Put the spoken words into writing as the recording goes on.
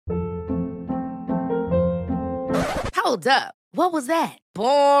Hold up. What was that?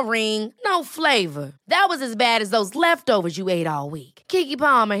 Boring. No flavor. That was as bad as those leftovers you ate all week. Keke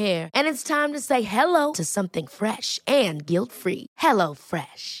Palmer here, and it's time to say hello to something fresh and guilt-free. Hello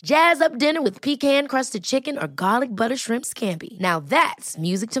Fresh. Jazz up dinner with pecan-crusted chicken or garlic butter shrimp scampi. Now that's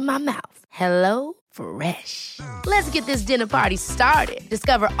music to my mouth. Hello Fresh. Let's get this dinner party started.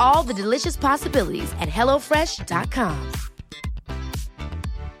 Discover all the delicious possibilities at hellofresh.com.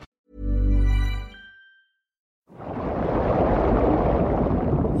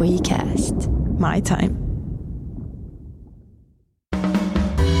 WeCast. My time.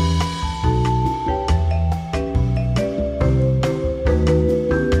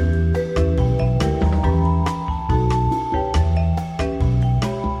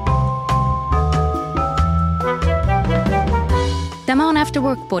 Tämä on After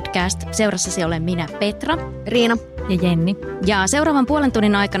Work Podcast. Seurassasi olen minä, Petra, Riina ja Jenni. Ja seuraavan puolen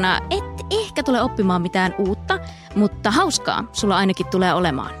tunnin aikana et ehkä tule oppimaan mitään uutta, mutta hauskaa sulla ainakin tulee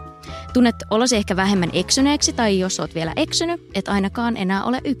olemaan. Tunnet olosi ehkä vähemmän eksyneeksi tai jos oot vielä eksynyt, et ainakaan enää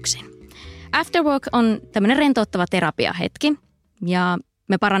ole yksin. After Work on tämmöinen rentouttava terapiahetki ja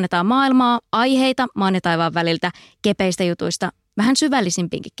me parannetaan maailmaa, aiheita maan ja taivaan väliltä, kepeistä jutuista vähän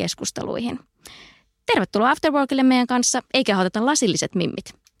syvällisimpiinkin keskusteluihin. Tervetuloa After Workille meidän kanssa, eikä oteta lasilliset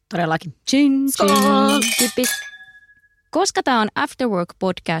mimmit. Todellakin. Tippis. Koska tämä on After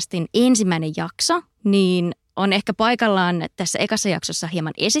Work-podcastin ensimmäinen jakso, niin on ehkä paikallaan tässä ekassa jaksossa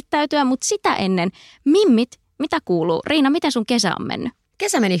hieman esittäytyä, mutta sitä ennen, mimmit, mitä kuuluu? Riina, miten sun kesä on mennyt?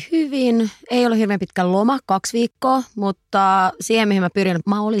 Kesä meni hyvin. Ei ole hirveän pitkä loma, 2 viikkoa, mutta siihen mihin mä pyrin,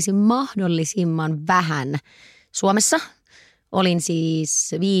 mä olisin mahdollisimman vähän Suomessa. Olin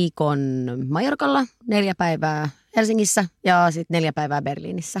siis viikon Majorkalla, 4 päivää Helsingissä ja sitten 4 päivää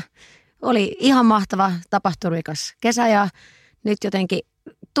Berliinissä. Oli ihan mahtava, tapahtumikas kesä ja nyt jotenkin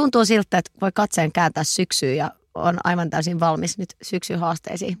tuntuu siltä, että voi katseen kääntää syksyyn ja on aivan täysin valmis nyt syksyn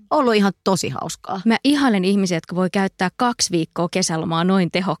haasteisiin. Ollut ihan tosi hauskaa. Mä ihailen ihmisiä, jotka voi käyttää 2 viikkoa kesälomaa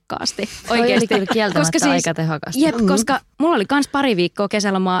noin tehokkaasti. Oikeasti. Oli kyllä kieltämättä aika tehokasta. Jep, koska mulla oli kans 2 viikkoa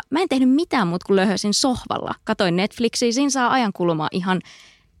kesälomaa. Mä en tehnyt mitään muuta kuin löhösin sohvalla. Katoin Netflixiä, siinä saa ajan kulumaan ihan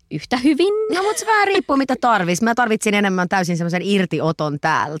yhtä hyvin. No mutta se vähän riippuu mitä tarvitsisi. Mä tarvitsin enemmän täysin semmoisen irtioton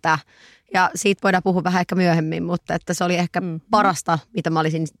täältä. Ja siitä voidaan puhua vähän ehkä myöhemmin, mutta että se oli ehkä parasta, mitä mä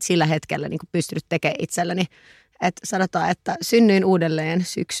olisin sillä hetkellä niin kuin pystynyt tekemään itselleni. Että sanotaan, että synnyin uudelleen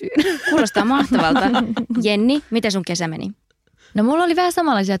syksyyn. Kuulostaa mahtavalta. Jenni, miten sun kesä meni? No mulla oli vähän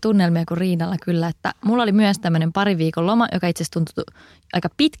samanlaisia tunnelmia kuin Riinalla kyllä, että mulla oli myös tämmöinen 2 viikon loma, joka itse asiassa tuntui aika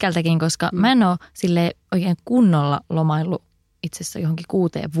pitkältäkin, koska mä en ole silleen oikein kunnolla lomaillut itse asiassa johonkin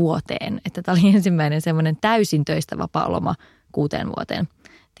 6 vuoteen. Että tämä oli ensimmäinen semmoinen täysin töistä vapaa loma 6 vuoteen.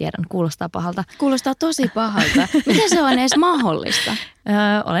 Tiedän, kuulostaa pahalta. Kuulostaa tosi pahalta. Miten se on edes mahdollista?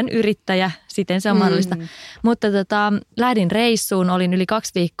 Olen yrittäjä, siten se on mahdollista. Mutta lähdin reissuun, olin yli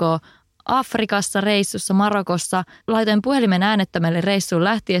 2 viikkoa Afrikassa reissussa, Marokossa. Laitoin puhelimen äänettömälle reissuun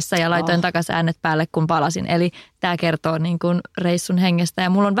lähtiessä ja laitoin takaisin äänet päälle, kun palasin. Eli tämä kertoo niin kuin reissun hengestä. Ja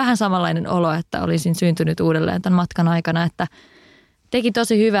mulla on vähän samanlainen olo, että olisin syntynyt uudelleen tämän matkan aikana, että teki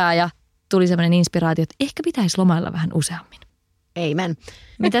tosi hyvää ja tuli sellainen inspiraatio, että ehkä pitäisi lomailla vähän useammin. Amen.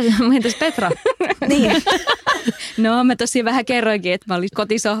 Mitäs Petra? Niin. No mä tosiaan vähän kerroinkin, että mä olin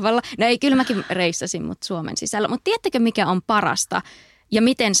kotisohvalla. No ei, kyllä mäkin reissasin, mutta Suomen sisällä. Mutta tiedättekö mikä on parasta ja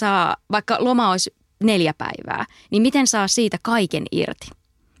miten saa, vaikka loma olisi 4 päivää, niin miten saa siitä kaiken irti?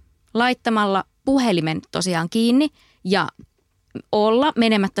 Laittamalla puhelimen tosiaan kiinni ja olla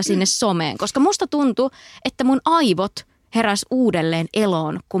menemättä sinne someen. Koska musta tuntuu, että mun aivot heräs uudelleen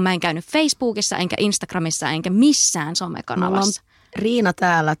eloon, kun mä en käynyt Facebookissa, enkä Instagramissa, enkä missään somekanavassa. Riina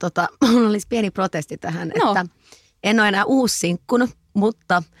täällä, mulla olisi pieni protesti tähän, että en ole enää uusi sinkkuna,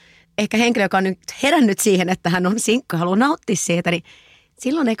 mutta ehkä henkilö, joka on nyt herännyt siihen, että hän on sinkku ja haluaa nauttia siitä, niin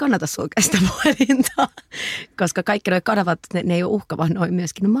silloin ei kannata sulkea sitä puhelinta, koska kaikki nuo kanavat, ne ei ole uhka, vaan ne on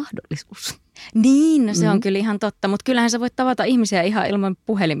myöskin mahdollisuus. Niin, no se on kyllä ihan totta, mutta kyllähän sä voit tavata ihmisiä ihan ilman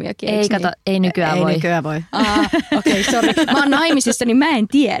puhelimiakin. Ei, kato, niin? Ei nykyään voi. Ei nykyään voi. Okei, sori. Mä oon naimisissa, niin mä en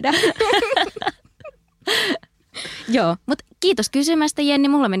tiedä. Joo, mutta kiitos kysymästä Jenni.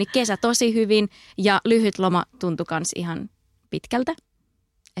 Mulla meni kesä tosi hyvin ja lyhyt loma tuntui kans ihan pitkältä.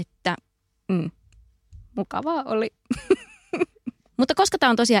 Että mukavaa oli. Mutta koska tää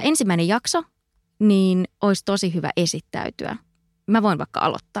on tosiaan ensimmäinen jakso, niin olisi tosi hyvä esittäytyä. Mä voin vaikka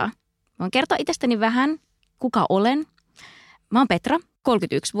aloittaa. Mä voin kertoa itsestäni vähän, kuka olen. Mä oon Petra,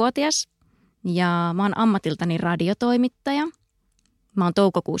 31-vuotias ja mä oon ammatiltani radiotoimittaja. Mä oon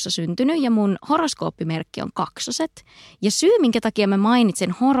toukokuussa syntynyt ja mun horoskooppimerkki on 2. Ja syy, minkä takia mä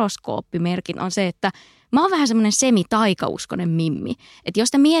mainitsen horoskooppimerkin on se, että mä oon vähän semmoinen semi-taikauskonen mimmi. Että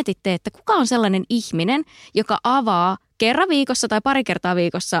jos te mietitte, että kuka on sellainen ihminen, joka avaa kerran viikossa tai pari kertaa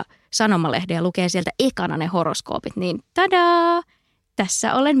viikossa sanomalehden ja lukee sieltä ekana ne horoskoopit, niin tadaa,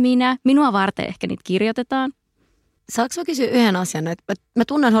 tässä olen minä. Minua varten ehkä niitä kirjoitetaan. Saanko mä kysyä yhden asian? Että mä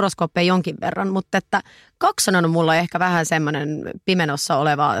tunnen horoskooppeja jonkin verran, mutta että kaksonen on mulla ehkä vähän semmoinen pimenossa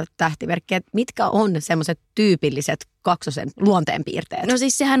oleva tähtimerkki. Että mitkä on semmoiset tyypilliset kaksosen luonteenpiirteet? No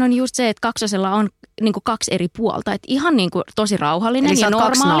siis sehän on just se, että kaksosella on niinku 2 eri puolta. Että ihan niinku tosi rauhallinen eli ja normaali.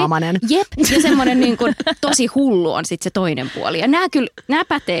 kaksinaamainen. Jep, ja semmoinen niinku tosi hullu on sitten se toinen puoli. Ja nämä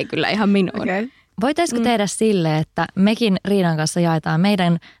pätee kyllä ihan minuun. Okay. Voitaisiko tehdä sille, että mekin Riinan kanssa jaetaan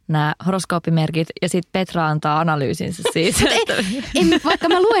meidän nämä horoskooppimerkit ja sitten Petra antaa analyysinsä siitä. Vaikka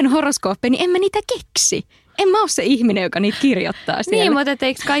mä luen horoskooppeja, niin en mä niitä keksi. En mä ole se ihminen, joka niitä kirjoittaa siellä. Niin, mutta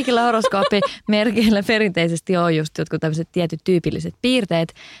eikö kaikilla horoskooppimerkeillä perinteisesti ole just jotkut tämmöiset tietyt tyypilliset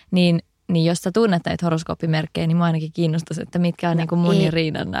piirteet, niin jos sä tunnet näitä horoskooppimerkkejä, niin mua ainakin kiinnostaisi, että mitkä on niin mun ja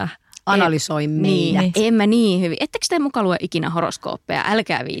Riinan nämä. Analysoi meitä. Niin. En mä niin hyvin. Ettekö te mukaan lue ikinä horoskooppeja?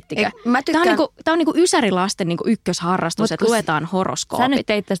 Älkää viittikö. Tämä on niinku ysärilasten niinku ykkösharrastus, että luetaan horoskoopit. Sä nyt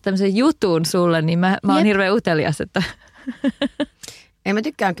teit tästä tämmöisen jutun sulle, niin mä oon hirveän utelias, että... Ei, mä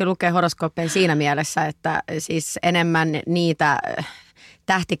tykkään kyllä lukea horoskooppeja siinä mielessä, että siis enemmän niitä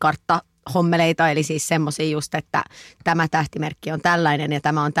tähtikartta-hommeleita, eli siis semmoisia just, että tämä tähtimerkki on tällainen ja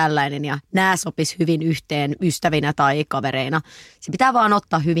tämä on tällainen ja nämä sopis hyvin yhteen ystävinä tai kavereina. Se pitää vaan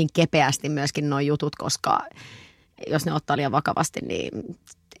ottaa hyvin kepeästi myöskin nuo jutut, koska jos ne ottaa liian vakavasti, niin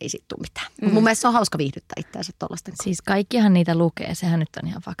ei siitä tule mitään. Mun mielestä se on hauska viihdyttää itseänsä tuollaisten. Siis kaikkihan niitä lukee, sehän nyt on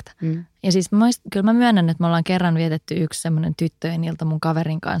ihan fakta. Ja siis kyllä mä myönnän, että me ollaan kerran vietetty yksi semmoinen tyttöjen ilta mun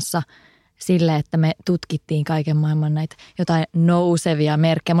kaverin kanssa sille, että me tutkittiin kaiken maailman näitä jotain nousevia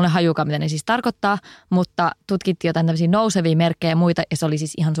merkkejä. Mulle hajukaan, mitä ne siis tarkoittaa, mutta tutkittiin jotain tämmöisiä nousevia merkkejä ja muita. Ja se oli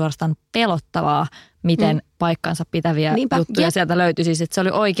siis ihan suorastaan pelottavaa, miten paikkansa pitäviä juttuja sieltä löytyi. Siis, että se oli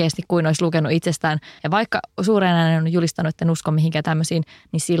oikeasti kuin olisi lukenut itsestään. Ja vaikka suuren äänen on julistanut, että en usko mihinkään tämmöisiin,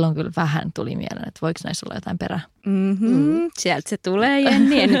 niin silloin kyllä vähän tuli mieleen, että voiko näissä olla jotain perää. Sieltä se tulee,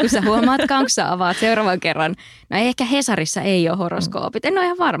 Jenni. Ennen kuin sä huomaatkaan, kun sä avaat seuraavan kerran. No ehkä Hesarissa ei ole horoskoopit. En ole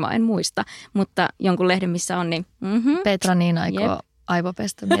ihan varma, en muista. Mutta jonkun lehden, missä on, niin... Petra niin aikoo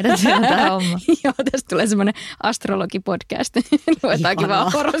aivopestä meidät siellä tähän hommaan. Joo, tästä tulee semmoinen astrologipodcast. Luetaankin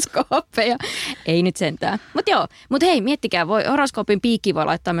vaan horoskooppeja. Ei nyt sentään. Mutta hei, miettikää, horoskoopin piikki voi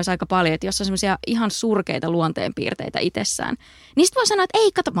laittaa myös aika paljon, että jos on semmoisia ihan surkeita luonteenpiirteitä itsessään. Niin sitten voi sanoa, että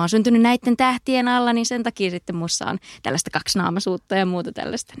ei, kato, mä oon syntynyt näiden tähtien alla, niin sen takia sitten musta on tällaista kaksinaamaisuutta ja muuta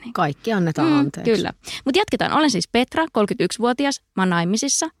tällaista. Niin. Kaikki annetaan anteeksi. Kyllä. Mutta jatketaan. Olen siis Petra, 31-vuotias. Mä oon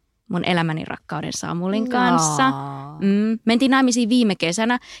naimisissa mun elämäni rakkauden Samulin kanssa. Mentiin naimisiin viime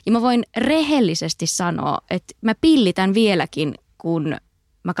kesänä ja mä voin rehellisesti sanoa, että mä pillitän vieläkin, kun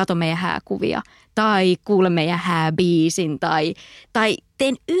mä katson meidän hääkuvia tai kuulen meidän hääbiisin tai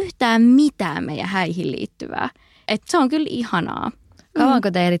teen yhtään mitään meidän häihin liittyvää. Et se on kyllä ihanaa.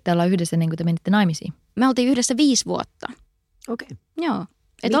 Kauanko te ehditte olla yhdessä ennen kuin te menitte naimisiin? Me oltiin yhdessä 5 vuotta. Okei. Joo.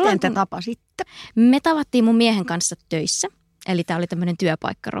 Miten te tapasitte? Me tavattiin mun miehen kanssa töissä. Eli tämä oli tämmöinen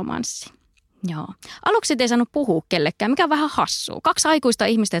työpaikkaromanssi. Joo. Aluksi ei saanut puhua kellekään, mikä on vähän hassua. 2 aikuista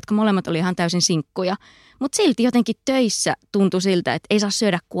ihmistä, jotka molemmat oli ihan täysin sinkkuja. Mutta silti jotenkin töissä tuntui siltä, että ei saa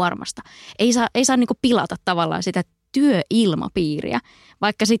syödä kuormasta. Ei saa niinku pilata tavallaan sitä työilmapiiriä.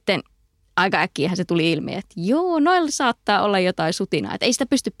 Vaikka sitten aika äkkiähän se tuli ilmi, että joo, noilla saattaa olla jotain sutinaa. Että ei sitä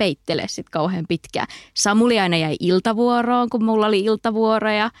pysty peittelemään sitten kauhean pitkään. Samuli aina jäi iltavuoroon, kun mulla oli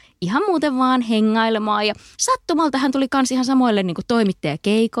iltavuoroja. Ihan muuten vaan hengailemaan. Ja sattumalta hän tuli kans ihan samoille niin kuin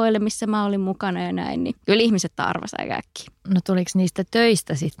toimittajakeikoille, missä mä olin mukana ja näin. Niin kyllä ihmiset arvasi aika äkkiä. No tuliko niistä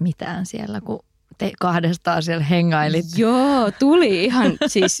töistä sitten mitään siellä, kun te kahdestaan siellä hengailit? Joo, tuli ihan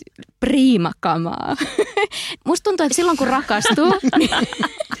siis priimakamaa. Musta tuntuu, että silloin kun rakastuu...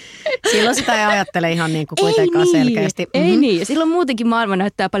 Silloin sitä ei ajattele ihan niin kuin kuitenkaan selkeästi. Ei niin. Ja silloin muutenkin maailma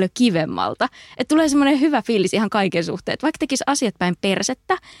näyttää paljon kivemmalta. Että tulee semmoinen hyvä fiilis ihan kaiken suhteen. Että vaikka tekisi asiat päin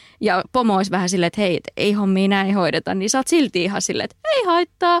persettä ja pomo olisi vähän silleen, että hei, ei hommia näin hoideta, niin sä oot silti ihan silleen, että ei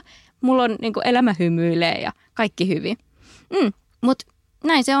haittaa. Mulla on niin kuin elämä hymyilee ja kaikki hyvin. Mutta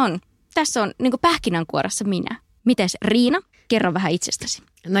näin se on. Tässä on niin kuin pähkinänkuoressa minä. Mites Riina? Kerro vähän itsestäsi.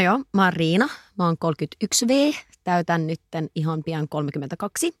 No joo, mä oon Riina. Mä oon 31V. Täytän nytten ihan pian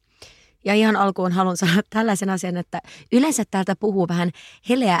 32. Ja ihan alkuun haluan sanoa tällaisen asian, että yleensä täältä puhuu vähän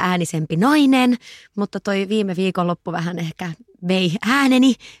heleä äänisempi nainen, mutta toi viime viikonloppu vähän ehkä vei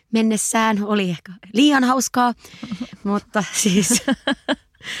ääneni mennessään. Oli ehkä liian hauskaa, mutta siis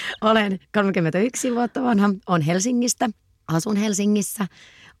olen 31 vuotta vanha, olen Helsingistä, asun Helsingissä,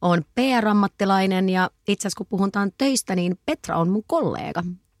 olen PR-ammattilainen ja itse asiassa kun puhutaan töistä, niin Petra on mun kollega.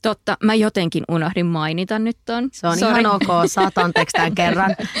 Totta, mä jotenkin unohdin mainita nyt ton. Se on ihan ok, saat anteeksi tämän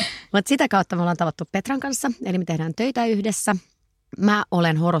kerran. Mutta sitä kautta me ollaan tavattu Petran kanssa, eli me tehdään töitä yhdessä. Mä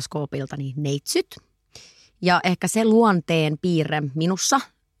olen horoskoopiltani neitsyt ja ehkä se luonteen piirre minussa,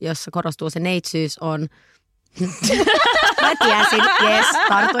 jossa korostuu se neitsyys on... Mä tiesin, jes,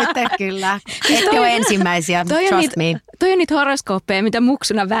 tartuitte kyllä. Ette ole ensimmäisiä, trust me. Toi on niitä horoskooppeja, mitä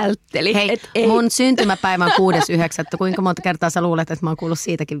muksuna vältteli. Hei, mun syntymäpäivä on 6.9. Kuinka monta kertaa sä luulet, että mä oon kuullut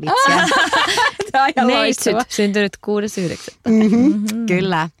siitäkin vitsiä? Neitsyt, syntynyt 6.9.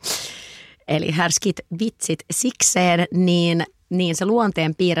 Kyllä. Eli härskit vitsit sikseen, niin se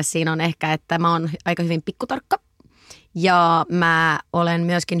luonteen piirre siinä on ehkä, että mä oon aika hyvin pikkutarkka. Ja mä olen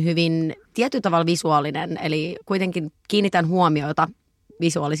myöskin hyvin tietyllä tavalla visuaalinen, eli kuitenkin kiinnitän huomiota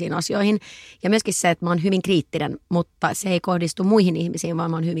visuaalisiin asioihin. Ja myöskin se, että mä oon hyvin kriittinen, mutta se ei kohdistu muihin ihmisiin,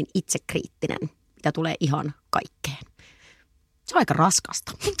 vaan mä oon hyvin itsekriittinen, mitä tulee ihan kaikkeen. Se on aika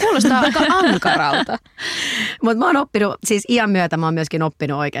raskasta. Kuulostaa aika ankaralta. Mutta mä oon oppinut, siis iän myötä mä oon myöskin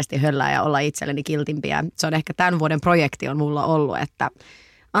oppinut oikeasti höllää ja olla itselleni kiltimpiä. Se on ehkä tämän vuoden projekti on mulla ollut, että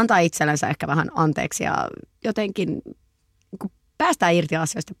antaa itsellensä ehkä vähän anteeksi ja jotenkin kun päästään irti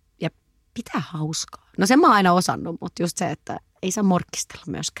asioista ja pitää hauskaa. No sen mä oon aina osannut, mutta just se, että ei saa morkkistella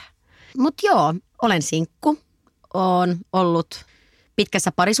myöskään. Mutta joo, olen sinkku. Oon ollut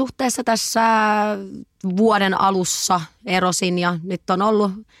pitkässä parisuhteessa tässä vuoden alussa, erosin ja nyt on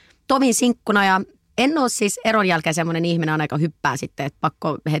ollut tovin sinkkuna ja en ole siis eron jälkeen semmoinen ihminen aina, joka hyppää sitten, että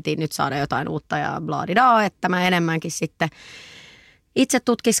pakko heti nyt saada jotain uutta ja blaadidaa, että mä enemmänkin sitten itse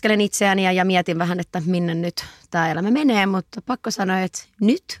tutkiskelen itseäni ja mietin vähän, että minne nyt tämä elämä menee, mutta pakko sanoa, että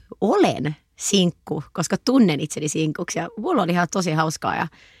nyt olen sinkku, koska tunnen itseni sinkuksi ja mulla on ihan tosi hauskaa ja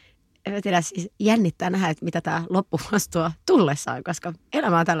en tiedä, siis jännittää nähdä, että mitä tämä loppuvuosi tuo tullessaan, koska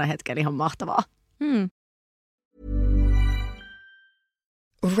elämä on tällä hetkellä ihan mahtavaa.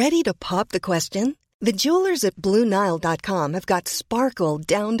 Ready to pop the question? The jewelers at BlueNile.com have got sparkle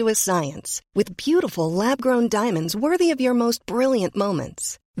down to a science with beautiful lab-grown diamonds worthy of your most brilliant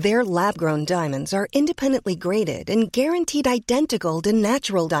moments. Their lab-grown diamonds are independently graded and guaranteed identical to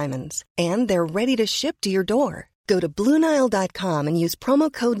natural diamonds, and they're ready to ship to your door. Go to BlueNile.com and use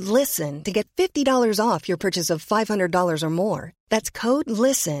promo code LISTEN to get $50 off your purchase of $500 or more. That's code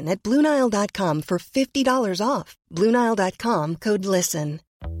LISTEN at BlueNile.com for $50 off. BlueNile.com, code LISTEN.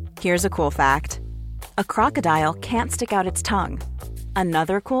 Here's a cool fact. A crocodile can't stick out its tongue.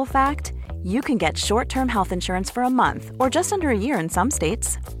 Another cool fact, you can get short-term health insurance for a month or just under a year in some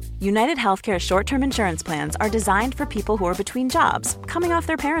states. United Healthcare short-term insurance plans are designed for people who are between jobs, coming off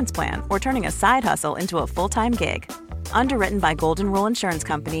their parents' plan, or turning a side hustle into a full-time gig. Underwritten by Golden Rule Insurance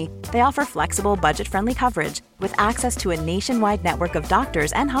Company, they offer flexible, budget-friendly coverage with access to a nationwide network of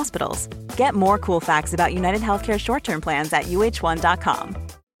doctors and hospitals. Get more cool facts about United Healthcare short-term plans at uh1.com.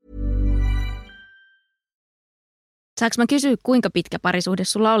 Saanko mä kysyä, kuinka pitkä parisuhde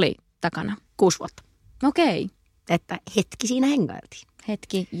sulla oli takana? 6 vuotta. Okei. Että hetki siinä hengailtiin.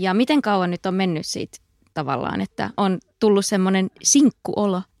 Hetki. Ja miten kauan nyt on mennyt siitä tavallaan, että on tullut semmoinen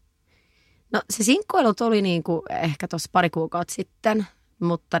sinkkuolo? No se sinkkuilut oli niinku ehkä tuossa pari kuukautta sitten,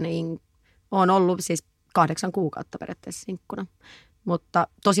 mutta niin on ollut siis 8 kuukautta periaatteessa sinkkuna. Mutta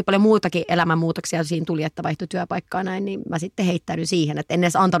tosi paljon muutakin elämänmuutoksia siinä tuli, että vaihtoi työpaikkaa näin, niin mä sitten heittäydyin siihen, että en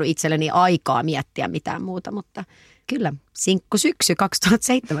edes antanut itselleni aikaa miettiä mitään muuta, mutta kyllä sinkku syksy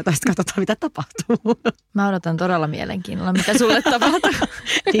 2017, katsotaan mitä tapahtuu. Mä odotan todella mielenkiinnolla, mitä sulle tapahtuu.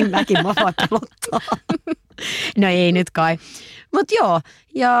 Niin mäkin, mä vaan pelottaa. No ei nyt kai. Mutta joo,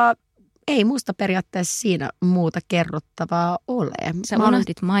 ja ei musta periaatteessa siinä muuta kerrottavaa ole. Sä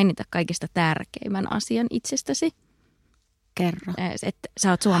unohdit mainita kaikista tärkeimmän asian itsestäsi. Kerro. Että sä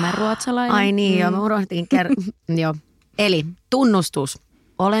oot suomenruotsalainen. Ai niin, joo, mä unohdin joo. Eli tunnustus.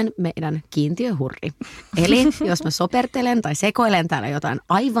 Olen meidän kiintiöhurri. Eli jos mä sopertelen tai sekoilen täällä jotain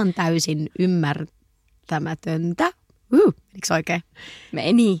aivan täysin ymmärtämätöntä. Eikö oikein?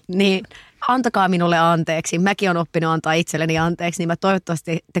 Meni. Niin, antakaa minulle anteeksi. Mäkin olen oppinut antaa itselleni anteeksi, niin mä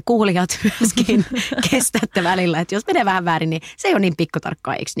toivottavasti te kuulijat myöskin kestätte välillä. Että jos menee vähän väärin, niin se ei ole niin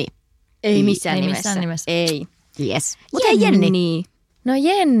pikkutarkkaa, eikö niin? Ei missään nimessä. Ei. Yes. Mutta Jenni. No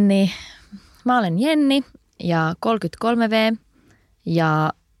Jenni. Mä olen Jenni ja 33V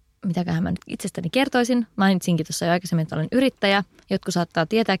ja mitäköhän mä nyt itsestäni kertoisin. Mainitsinkin tuossa jo aikaisemmin, että olen yrittäjä. Jotkut saattaa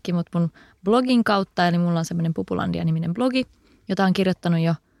tietääkin mut mun blogin kautta, eli mulla on semmoinen Pupulandia-niminen blogi, jota on kirjoittanut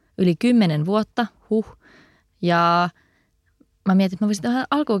jo yli 10 vuotta. Ja mä mietin, että mä voisin tähän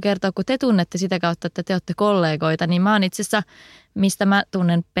alkuun kertoa, kun te tunnette sitä kautta, että te olette kollegoita, niin mä oon itse asiassa, mistä mä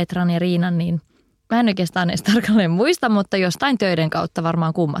tunnen Petran ja Riinan, niin mä en oikeastaan edes tarkalleen muista, mutta jostain töiden kautta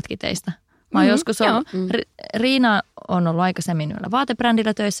varmaan kummatkin teistä Mä oon joskus ollut, Riina on ollut aikaisemmin yhdellä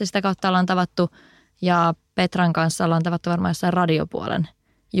vaatebrändillä töissä, sitä kautta ollaan tavattu. Ja Petran kanssa ollaan tavattu varmaan jossain radiopuolen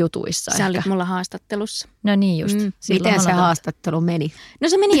jutuissa. Sä olit mulla haastattelussa. No niin just. Miten se haastattelu meni? No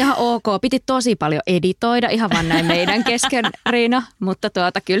se meni ihan ok. Piti tosi paljon editoida, ihan vaan näin meidän kesken, Riina. Mutta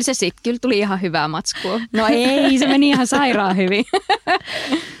kyllä tuli ihan hyvää matskua. No ei, se meni ihan sairaan hyvin.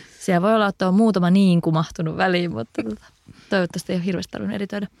 Siellä voi olla, että on muutama niin kumahtunut väliin, mutta toivottavasti ei ole hirveästi tarvinnut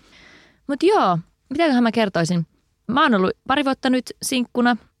editoida. Mutta joo, mitäköhän mä kertoisin? Mä oon ollut pari vuotta nyt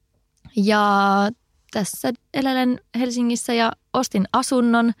sinkkuna ja tässä elelen Helsingissä ja ostin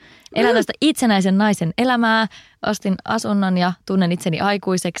asunnon. Elän tästä itsenäisen naisen elämää. Ostin asunnon ja tunnen itseni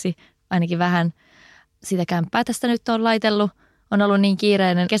aikuiseksi, ainakin vähän. Sitä kämppää tästä nyt on laitellut. On ollut niin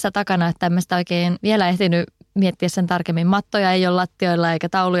kiireinen kesä takana, että en mä sitä oikein vielä ehtinyt miettiä sen tarkemmin. Mattoja ei ole lattioilla eikä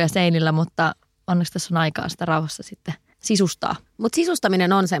tauluja seinillä, mutta onneksi tässä on aikaa sitä rauhassa sitten sisustaa. Mutta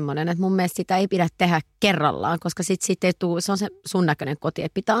sisustaminen on semmoinen, että mun mielestä sitä ei pidä tehdä kerrallaan, koska sitten ei tule, se on se sun näköinen koti.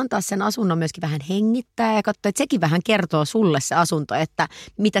 Että pitää antaa sen asunnon myöskin vähän hengittää ja katsoa, että sekin vähän kertoo sulle se asunto, että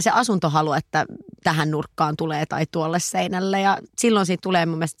mitä se asunto haluaa, että tähän nurkkaan tulee tai tuolle seinälle. Ja silloin siitä tulee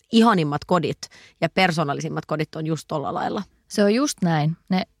mun mielestä ihanimmat kodit ja persoonallisimmat kodit on just tolla lailla. Se on just näin.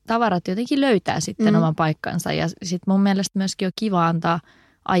 Ne tavarat jotenkin löytää sitten oman paikkansa ja sitten mun mielestä myöskin on kiva antaa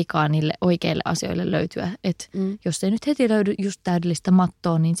aikaa niille oikeille asioille löytyä. Että jos ei nyt heti löydy just täydellistä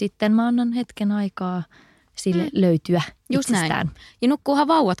mattoa, niin sitten mä annan hetken aikaa sille löytyä just itsestään. Näin. Ja nukkuuhan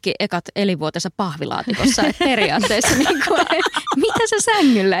vauvatkin ekat elinvuotensa pahvilaatikossa. Että periaatteessa mitä sä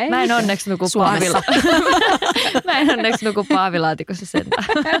sängyllä? Ei Mä en onneksi nuku pahvilaatikossa sentään.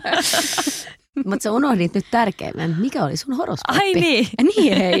 Mutta sä unohdit nyt tärkeimmän. Mikä oli sun horoskooppi? Ai niin.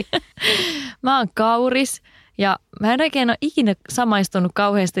 Niin hei. Mä oon Kauris ja mä en oikein ole ikinä samaistunut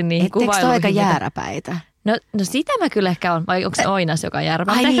kauheasti niihin kuvailuihin. Etteikö aika jääräpäitä? No sitä mä kyllä ehkä on. Vai onko se Oinas, joka on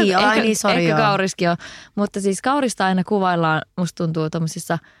jääräpä? Ehkä Kauriskin on. Mutta siis Kaurista aina kuvaillaan, musta tuntuu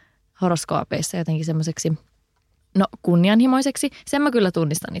tommosissa horoskoopeissa jotenkin semmoiseksi kunnianhimoiseksi. Sen mä kyllä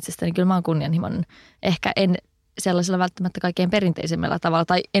tunnistan itsestäni. Kyllä mä oon kunnianhimoinen. Ehkä en sellaisella välttämättä kaikkein perinteisemmällä tavalla.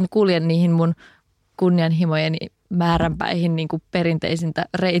 Tai en kulje niihin mun kunnianhimojeni määränpäihin niin kuin perinteisintä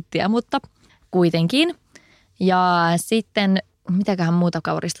reittiä, mutta kuitenkin. Ja sitten, mitäköhän muuta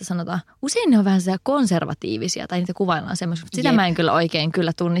Kaurista sanotaan? Usein ne on vähän konservatiivisia tai niitä kuvaillaan semmoisia. Sitä mä en kyllä oikein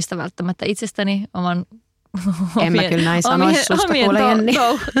kyllä tunnista välttämättä itsestäni oman en mä kyllä näin sanoisi susta, kuule Jenni.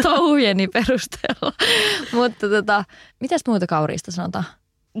 Touhujeni perusteella. Mutta mitäs muuta Kaurista sanotaan?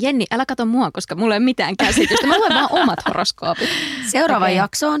 Jenni, älä kato mua, koska mulla ei ole mitään käsitystä. Mä luen vaan omat horoskoopit. Seuraavaan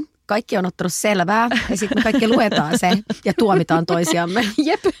jaksoon kaikki on ottanut selvää ja sitten me kaikki luetaan se ja tuomitaan toisiamme.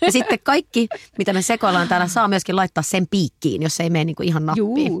 Jep. Ja sitten kaikki, mitä me sekoillaan täällä, saa myöskin laittaa sen piikkiin, jos ei mene niin kuin ihan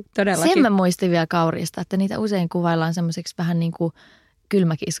nappiin. Juu, todellakin. Sen mä muistin vielä Kaurista, että niitä usein kuvaillaan semmoiseksi vähän niin kuin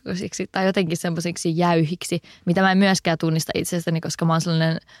kylmäkiskoisiksi tai jotenkin semmoisiksi jäyhiksi, mitä mä en myöskään tunnista itsestäni, koska mä oon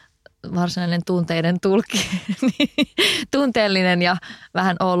sellainen varsinainen tunteiden tulkki, tunteellinen ja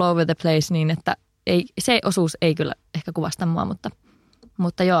vähän all over the place, niin että se osuus ei kyllä ehkä kuvasta mua,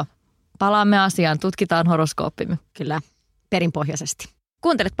 mutta joo, palaamme asiaan, tutkitaan horoskooppimme. Kyllä, perinpohjaisesti.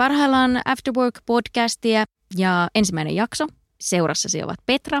 Kuuntelet parhaillaan After Work-podcastia ja ensimmäinen jakso. Seurassasi ovat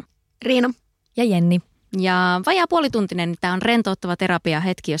Petra, Riina ja Jenni. Ja vajaa puolituntinen, niin tämä on rentouttava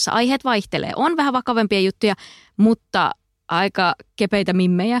terapiahetki, jossa aiheet vaihtelee. On vähän vakavempia juttuja, mutta aika kepeitä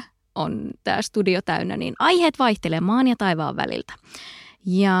mimmejä on tämä studio täynnä, niin aiheet vaihtelee maan ja taivaan väliltä.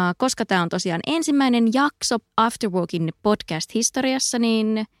 Ja koska tämä on tosiaan ensimmäinen jakso After Workin podcast-historiassa,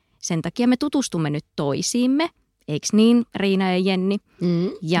 niin sen takia me tutustumme nyt toisiimme. Eikö niin, Riina ja Jenni?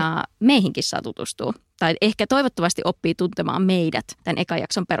 Ja meihinkin saa tutustua. Tai ehkä toivottavasti oppii tuntemaan meidät tämän ekan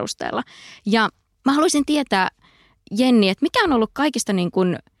jakson perusteella. Ja mä haluaisin tietää, Jenni, että mikä on ollut kaikista niin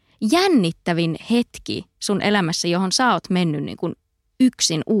kuin jännittävin hetki sun elämässä, johon sä oot mennyt niin kuin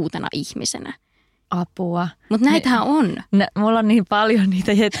yksin uutena ihmisenä? Apua. Mutta näitähän on. Mulla on niin paljon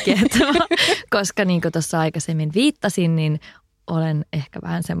niitä hetkiä, koska niin kuin tuossa aikaisemmin viittasin, niin olen ehkä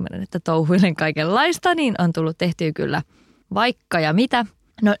vähän semmoinen, että touhuilen kaikenlaista, niin on tullut tehtyä kyllä vaikka ja mitä.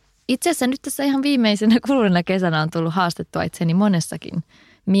 No itse asiassa nyt tässä ihan viimeisenä kuluneena kesänä on tullut haastettua itseni monessakin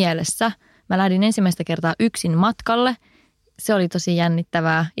mielessä. Mä lähdin ensimmäistä kertaa yksin matkalle. Se oli tosi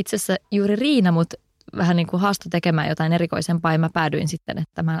jännittävää. Itse asiassa juuri Riina mut vähän niin kuin haastoi tekemään jotain erikoisempaa ja mä päädyin sitten,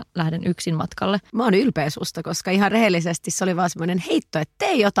 että mä lähden yksin matkalle. Mä oon ylpeä susta, koska ihan rehellisesti se oli vaan semmoinen heitto, että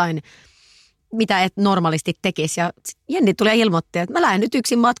tee jotain, mitä et normaalisti tekisi. Ja Jenni tuli ja ilmoitti, että mä lähden nyt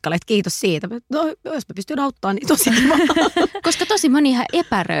yksin matkalle, että kiitos siitä. No, jos mä pystyn auttamaan, niin tosi kiva. Koska tosi moni ihan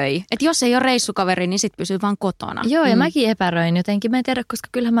epäröi, että jos ei ole reissukaveri, niin sit pysyy vaan kotona. Joo, ja mäkin epäröin jotenkin. Mä en tiedä, koska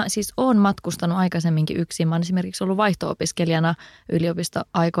kyllähän mä siis oon matkustanut aikaisemminkin yksin. Mä oon esimerkiksi ollut vaihto-opiskelijana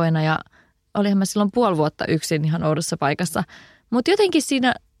yliopistoaikoina ja olihan mä silloin 5 vuotta yksin ihan oudossa paikassa. Mutta jotenkin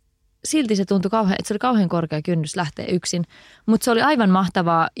siinä silti se tuntui kauhean, että se oli kauhean korkea kynnys lähteä yksin. Mutta se oli aivan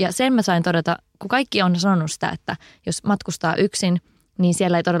mahtavaa ja sen mä sain todeta, kun kaikki on sanonut sitä, että jos matkustaa yksin, niin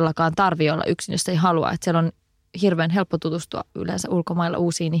siellä ei todellakaan tarvitse olla yksin, jos ei halua. Että siellä on hirveän helppo tutustua yleensä ulkomailla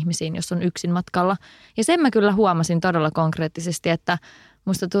uusiin ihmisiin, jos on yksin matkalla. Ja sen mä kyllä huomasin todella konkreettisesti, että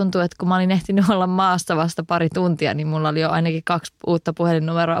musta tuntuu, että kun mä olin ehtinyt olla maassa vasta pari tuntia, niin mulla oli jo ainakin 2 uutta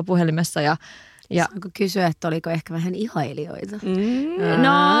puhelinnumeroa puhelimessa ja saanko kysyä, että oliko ehkä vähän ihailijoita?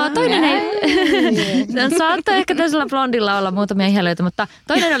 No toinen ei, saattoi ehkä tällaisella blondilla olla muutamia ihailijoita, mutta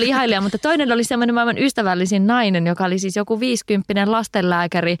toinen oli ihailija, mutta toinen oli semmoinen maailman ystävällisin nainen, joka oli siis joku 50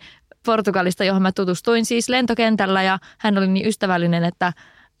 lastenlääkäri Portugalista, johon mä tutustuin siis lentokentällä ja hän oli niin ystävällinen, että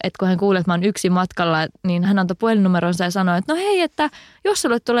kun hän kuuli, että mä oon yksin matkalla, niin hän antoi puhelinnumeronsa ja sanoi, että no hei, että jos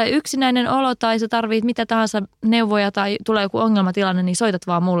sulle tulee yksinäinen olo tai sä tarvit mitä tahansa neuvoja tai tulee joku ongelmatilanne, niin soitat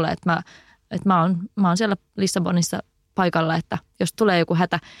vaan mulle, että mä oon siellä Lissabonissa paikalla, että jos tulee joku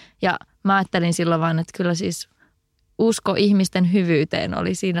hätä. Ja mä ajattelin silloin vaan, että kyllä siis usko ihmisten hyvyyteen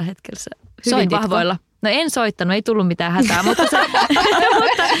oli siinä hetkessä hyvin Soititko? vahvoilla. No en soittanut, ei tullut mitään hätää, mutta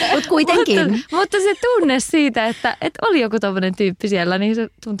kuitenkin. mutta se tunne siitä, että oli joku tommoinen tyyppi siellä, niin se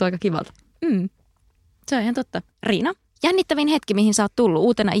tuntui aika kivalta. Se on ihan totta. Riina, jännittävin hetki, mihin sä oot tullut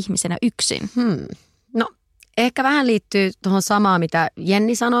uutena ihmisenä yksin. No ehkä vähän liittyy tuohon samaan, mitä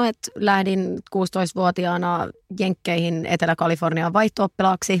Jenni sanoi, että lähdin 16-vuotiaana Jenkkeihin Etelä-Kaliforniaan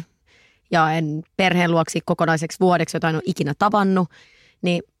vaihto-oppilaaksi ja en perheen luoksi kokonaiseksi vuodeksi, jota en ole ikinä tavannut.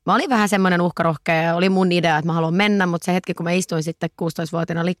 Niin mä olin vähän semmoinen uhkarohkea ja oli mun idea, että mä haluan mennä, mutta se hetki, kun mä istuin sitten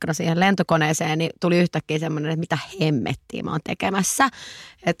 16-vuotiaana likkana siihen lentokoneeseen, niin tuli yhtäkkiä semmoinen, että mitä hemmettiä mä oon tekemässä.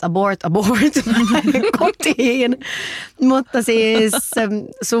 Että abort, mä lähdin kotiin. Mutta siis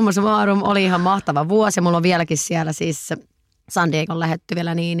summa summarum oli ihan mahtava vuosi. Mulla on vieläkin siellä siis San Diegon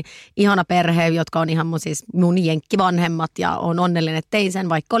lähettyvillä niin ihana perhe, jotka on ihan mun jenkkivanhemmat ja on onnellinen, että tein sen,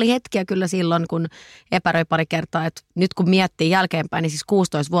 vaikka oli hetkiä kyllä silloin, kun epäröi pari kertaa, että nyt kun miettii jälkeenpäin, niin siis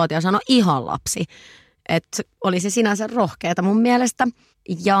 16-vuotias on ihan lapsi, että oli se sinänsä rohkeata mun mielestä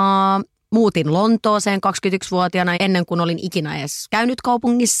ja muutin Lontooseen 21-vuotiaana ennen kuin olin ikinä edes käynyt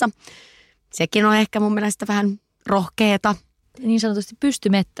kaupungissa. Sekin on ehkä mun mielestä vähän rohkeata. Niin sanotusti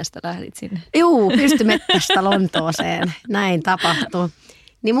pystymettästä lähdit sinne. Juu, pystymettästä Lontooseen. Näin tapahtui.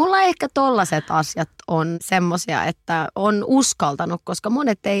 Niin mulla ehkä tollaiset asiat on semmoisia, että on uskaltanut, koska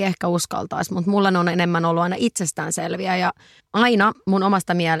monet ei ehkä uskaltaisi, mutta mulla on enemmän ollut aina itsestäänselviä ja aina mun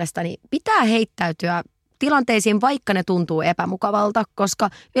omasta mielestäni pitää heittäytyä tilanteisiin, vaikka ne tuntuu epämukavalta, koska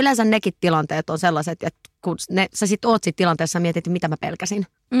yleensä nekin tilanteet on sellaiset, että kun sä sit oot sit tilanteessa ja mietit, mitä mä pelkäsin.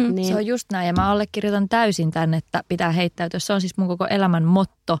 Niin. Se on just näin ja mä allekirjoitan täysin tämän, että pitää heittäytyä. Se on siis mun koko elämän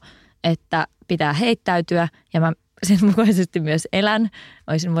motto, että pitää heittäytyä ja mä sen mukaisesti myös elän.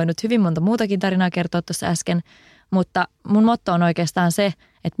 Olisin voinut hyvin monta muutakin tarinaa kertoa tuossa äsken, mutta mun motto on oikeastaan se,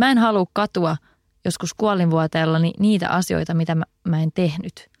 että mä en halua katua joskus kuolinvuoteellani niitä asioita, mitä mä en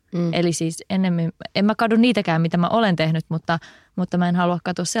tehnyt. Eli siis ennemmin, en mä kadu niitäkään, mitä mä olen tehnyt, mutta mä en halua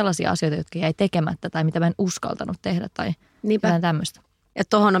katua sellaisia asioita, jotka jäi tekemättä tai mitä mä en uskaltanut tehdä tai jotain tämmöistä. Ja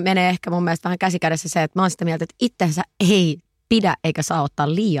tuohon menee ehkä mun mielestä vähän käsikädessä se, että mä oon sitä mieltä, että itsensä ei pidä eikä saa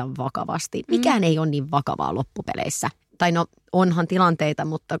ottaa liian vakavasti. Mikään ei ole niin vakavaa loppupeleissä. Tai no onhan tilanteita,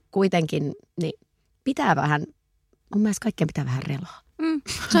 mutta kuitenkin niin pitää vähän, mun mielestä kaikkea pitää vähän relaa.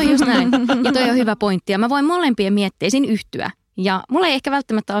 Se on just näin. Ja toi on hyvä pointti. Ja mä voin molempien mietteisiin yhtyä. Ja mulla ei ehkä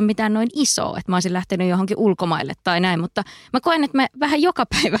välttämättä ole mitään noin isoa, että mä olisin lähtenyt johonkin ulkomaille tai näin, mutta mä koen, että mä vähän joka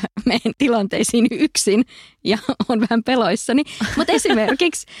päivä menen tilanteisiin yksin ja on vähän peloissani. Mutta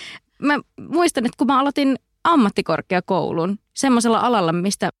esimerkiksi mä muistan, että kun mä aloitin ammattikorkeakoulun semmoisella alalla,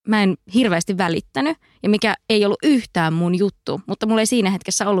 mistä mä en hirveästi välittänyt ja mikä ei ollut yhtään mun juttu, mutta mulla ei siinä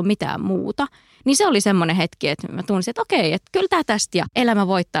hetkessä ollut mitään muuta, niin se oli semmoinen hetki, että mä tunsin, että okei, että kyllä tää tästä ja elämä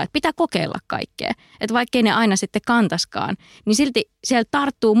voittaa, että pitää kokeilla kaikkea. Että vaikkei ne aina sitten kantaskaan, niin silti siellä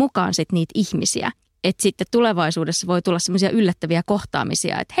tarttuu mukaan sitten niitä ihmisiä. Että sitten tulevaisuudessa voi tulla semmoisia yllättäviä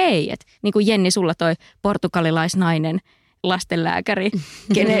kohtaamisia, että hei, että niin kuin Jenni, sulla toi portugalilaisnainen lastenlääkäri,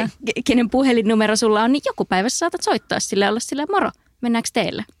 kenen puhelinnumero sulla on, niin joku päivä saatat soittaa sille ja olla silleen, moro, mennäänkö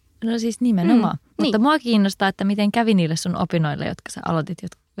teille? No siis nimenomaan. Mutta mua kiinnostaa, että miten kävi niille sun opinnoille, jotka sä aloitit,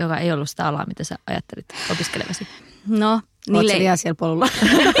 joka ei ollut sitä alaa, mitä sä ajattelit opiskelevasi. No, ootko vielä siellä polulla?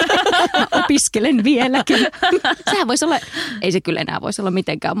 Mä opiskelen vieläkin. Sehän voisi olla, ei se kyllä enää voisi olla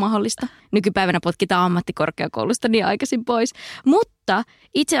mitenkään mahdollista. Nykypäivänä potkitaan ammattikorkeakoulusta niin aikaisin pois. Mutta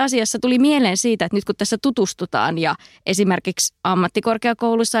itse asiassa tuli mieleen siitä, että nyt kun tässä tutustutaan ja esimerkiksi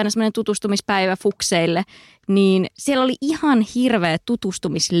ammattikorkeakoulussa aina semmoinen tutustumispäivä fukseille, niin siellä oli ihan hirveä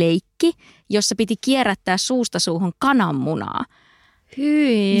tutustumisleikki, jossa piti kierrättää suusta suuhun kananmunaa.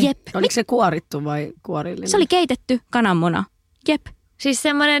 Hyi. Jep. Oliko se kuorittu vai kuorillinen? Se oli keitetty kananmuna. Jep. Siis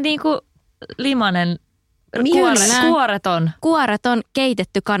semmoinen niinku limanen, Kyllä. kuoreton.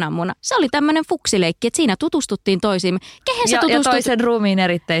 Keitetty kananmuna. Se oli tämmöinen fuksileikki, että siinä tutustuttiin toisiimme. Kehen sä Ja tutustut? toisen ruumiin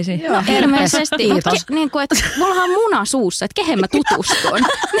eritteisiin. Joo. Ilmeisesti. Kiitos. Niin kuin, että mulla on muna suussa, että kehen mä tutustun.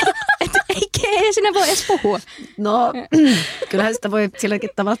 Että ei sinne voi edes puhua. No, kyllähän sitä voi silläkin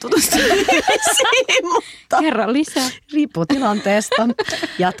tavalla tutustua esiin, mutta Kerran lisää. riippuu tilanteesta.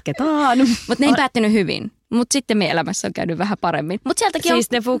 Jatketaan. Mutta ne ei päättynyt hyvin. Mutta sitten meidän elämässä on käynyt vähän paremmin. Mutta sieltäkin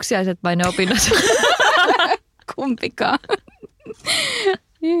Siis ne fuksiaiset vai ne opinnot? kumpikaan.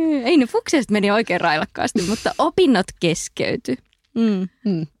 Ei ne fuksiaiset meni oikein railakkaasti, mutta opinnot keskeytyi.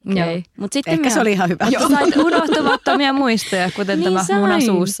 Okei. Mut sitten Ehkä se oli ihan hyvä. Sait unohtumattomia muistoja, kuten tämä muna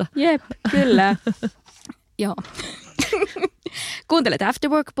suussa. Jep, kyllä. Joo. Kuuntelet After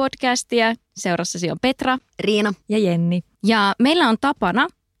Work-podcastia. Seurassasi on Petra. Riina. Ja Jenni. Ja meillä on tapana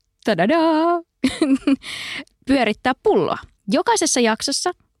pyörittää pulloa. Jokaisessa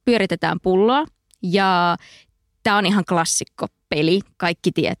jaksossa pyöritetään pulloa ja tämä on ihan klassikko peli.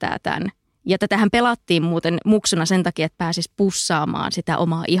 Kaikki tietää tämän. Ja tätähän pelattiin muuten muksuna sen takia, että pääsis pussaamaan sitä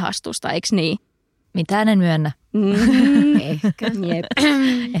omaa ihastusta, eikö niin? Mitään en myönnä. Ehkä. Jep.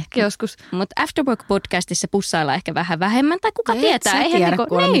 Ehkä joskus. Mutta After Work-podcastissa pussaillaan ehkä vähän vähemmän, tai kuka tietää. Sä Eihän tiedä, niinku-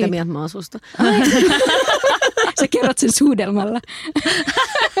 kuule, niin. mitä mieltä mä oon susta. Sä kerrot sen suudelmalla.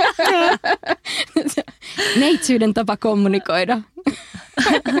 Neitsyyden tapa kommunikoida.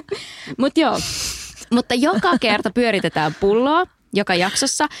 Mutta joka kerta pyöritetään pulloa joka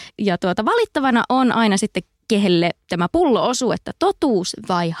jaksossa. Ja valittavana on aina sitten kehelle tämä pullo osuu, että totuus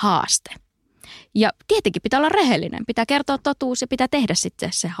vai haaste. Ja tietenkin pitää olla rehellinen. Pitää kertoa totuus ja pitää tehdä sitten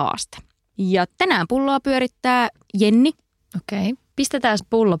se haaste. Ja tänään pulloa pyörittää Jenni. Okei. Pistetään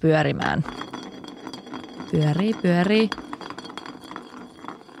pullo pyörimään. Pyörii.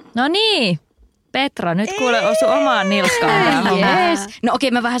 No niin. Petra, nyt kuule osu omaan nilkkaan tää homma. Yes. No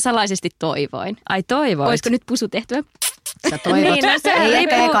okei, mä vähän salaisesti toivoin. Ai toivoit. Olisiko nyt pusu tehtävä? Sä toivot. Niin, no se Ei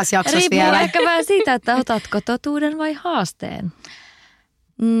ehkä ekas jaksossa riippuu vielä. ehkä vähän siitä, että otatko totuuden vai haasteen.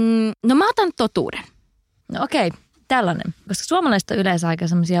 No mä otan totuuden. No okei, tällainen. Koska suomalaiset on yleensä aika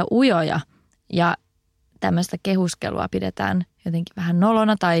semmoisia ujoja ja tämmöistä kehuskelua pidetään jotenkin vähän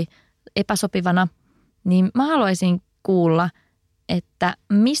nolona tai epäsopivana, niin mä haluaisin kuulla, että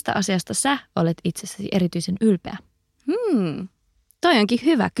mistä asiasta sä olet itsessäsi erityisen ylpeä? Toi onkin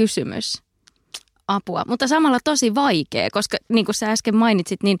hyvä kysymys. Apua, mutta samalla tosi vaikea, koska niin kuin sä äsken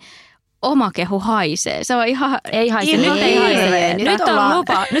mainitsit, niin oma kehu haisee. Se on ihan... Ei haise, nyt ei haise.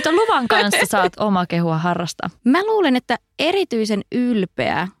 Nyt on luvan kanssa saat oma kehua harrastaa. Mä luulen, että erityisen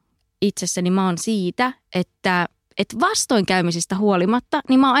ylpeä itsessäni mä oon siitä, että vastoinkäymisistä huolimatta,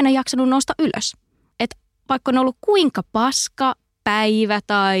 niin mä oon aina jaksanut nousta ylös. Että vaikka on ollut kuinka paska päivä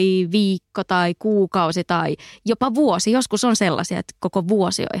tai viikko tai kuukausi tai jopa vuosi, joskus on sellaisia, että koko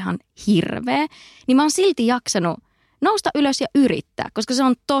vuosi on ihan hirveä, niin mä oon silti jaksanut nousta ylös ja yrittää, koska se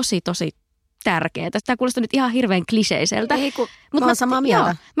on tosi, tosi tärkeää. Tämä kuulostaa nyt ihan hirveän kliseiseltä. Ei, kun mä oon samaa mieltä.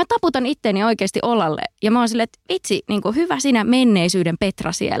 Joo, mä taputan itteeni oikeasti olalle ja mä oon silleen, että vitsi, niin kuin hyvä sinä menneisyyden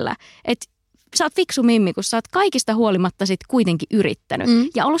Petra siellä. Että sä oot fiksu mimmi, kun sä oot kaikista huolimatta sit kuitenkin yrittänyt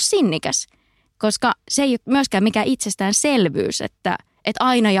ja ollut sinnikäs. Koska se ei ole myöskään mikään itsestäänselvyys, että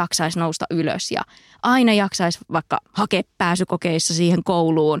aina jaksaisi nousta ylös ja aina jaksaisi vaikka hakea pääsykokeissa siihen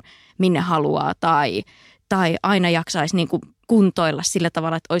kouluun, minne haluaa tai aina jaksaisi niin kuin kuntoilla sillä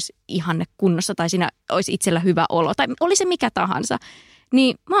tavalla, että olisi ihanne kunnossa tai siinä olisi itsellä hyvä olo tai oli se mikä tahansa.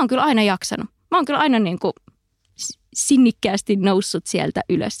 Niin mä oon kyllä aina jaksanut. Mä oon kyllä aina niin kuin sinnikkäästi noussut sieltä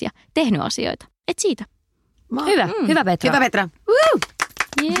ylös ja tehnyt asioita. Et siitä. Hyvä Petra. Hyvä Petra.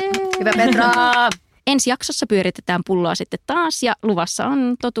 Yeah. Hyvä Petra. Ensi jaksossa pyöritetään pulloa sitten taas ja luvassa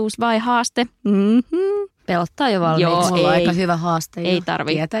on totuus vai haaste. Mm-hmm. Pelottaa jo valmiiksi. Joo, Mulla on ei. aika hyvä haaste. Ei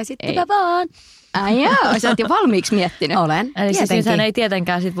tarvi. Tietäisittepä vaan. Ai joo, sä oot jo valmiiksi miettinyt. Olen. Eli siis Tietenkin. hän ei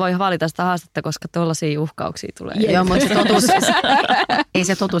tietenkään sit voi valita sitä haastetta, koska tuollaisia uhkauksia tulee. Joo, mutta se totuus, ei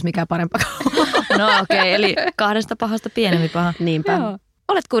se totuus mikään parempaa. No okei, eli kahdesta pahasta pienempi paha. Niinpä. Joo.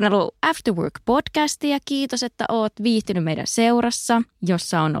 Olet kuunnellut After Work-podcastia. Kiitos, että oot viihtynyt meidän seurassa,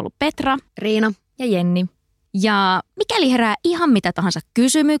 jossa on ollut Petra. Riina. Ja Jenni. Ja mikäli herää ihan mitä tahansa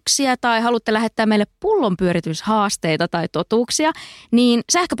kysymyksiä tai haluatte lähettää meille pullonpyörityshaasteita tai totuuksia, niin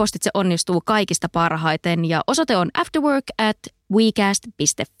sähköpostitse onnistuu kaikista parhaiten ja osoite on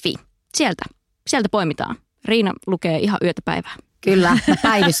afterwork@wecast.fi. Sieltä poimitaan. Riina lukee ihan yötä päivää. Kyllä, mä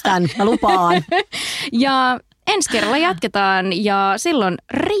päivystän. Mä lupaan. Ja ensi kerralla jatketaan ja silloin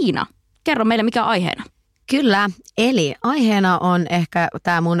Riina, kerro meille mikä on aiheena. Kyllä, eli aiheena on ehkä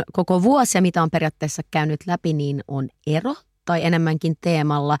tämä mun koko vuosi ja mitä on periaatteessa käynyt läpi, niin on ero tai enemmänkin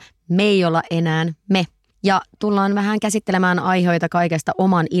teemalla me ei olla enää me. Ja tullaan vähän käsittelemään aiheita kaikesta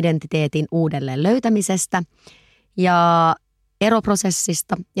oman identiteetin uudelleen löytämisestä ja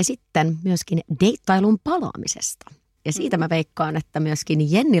eroprosessista ja sitten myöskin deittailun palaamisesta. Ja siitä mä veikkaan, että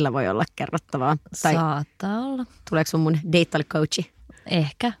myöskin Jennillä voi olla kerrottavaa. Tai saattaa olla. Tuleeko sun mun deittailucoachi?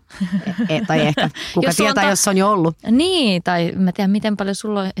 Ehkä. Tai ehkä. Kuka tietää, jos on jo ollut. Niin, tai mä tiedän, miten paljon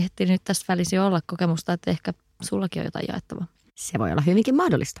sulla on ehtinyt tässä välissä olla kokemusta, että ehkä sullakin on jotain jaettavaa. Se voi olla hyvinkin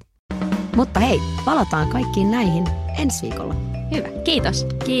mahdollista. Mutta hei, palataan kaikkiin näihin ensi viikolla. Hyvä, kiitos.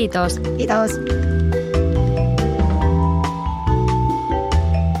 Kiitos. Kiitos.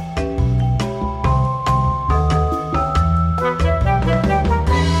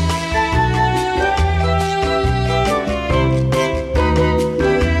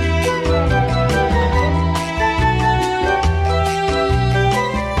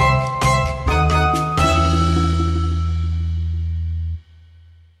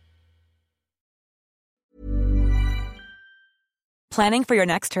 Planning for your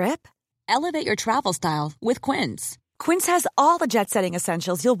next trip? Elevate your travel style with Quince. Quince has all the jet-setting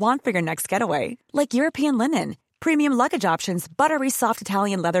essentials you'll want for your next getaway, like European linen, premium luggage options, buttery soft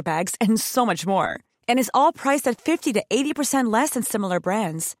Italian leather bags, and so much more. And is all priced at 50 to 80% less than similar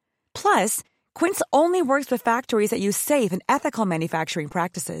brands. Plus, Quince only works with factories that use safe and ethical manufacturing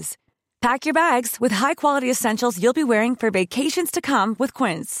practices. Pack your bags with high-quality essentials you'll be wearing for vacations to come with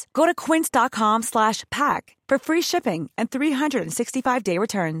Quince. Go to quince.com/pack for free shipping and 365-day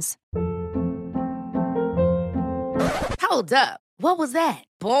returns. Hold up. What was that?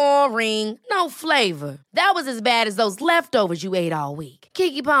 Boring. No flavor. That was as bad as those leftovers you ate all week.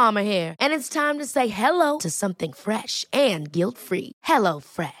 Keke Palmer here, and it's time to say hello to something fresh and guilt-free. Hello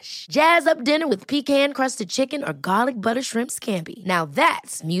Fresh. Jazz up dinner with pecan-crusted chicken or garlic butter shrimp scampi. Now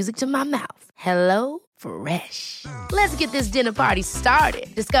that's music to my mouth. Hello Fresh. Let's get this dinner party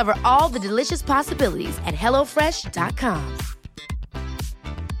started. Discover all the delicious possibilities at hellofresh.com.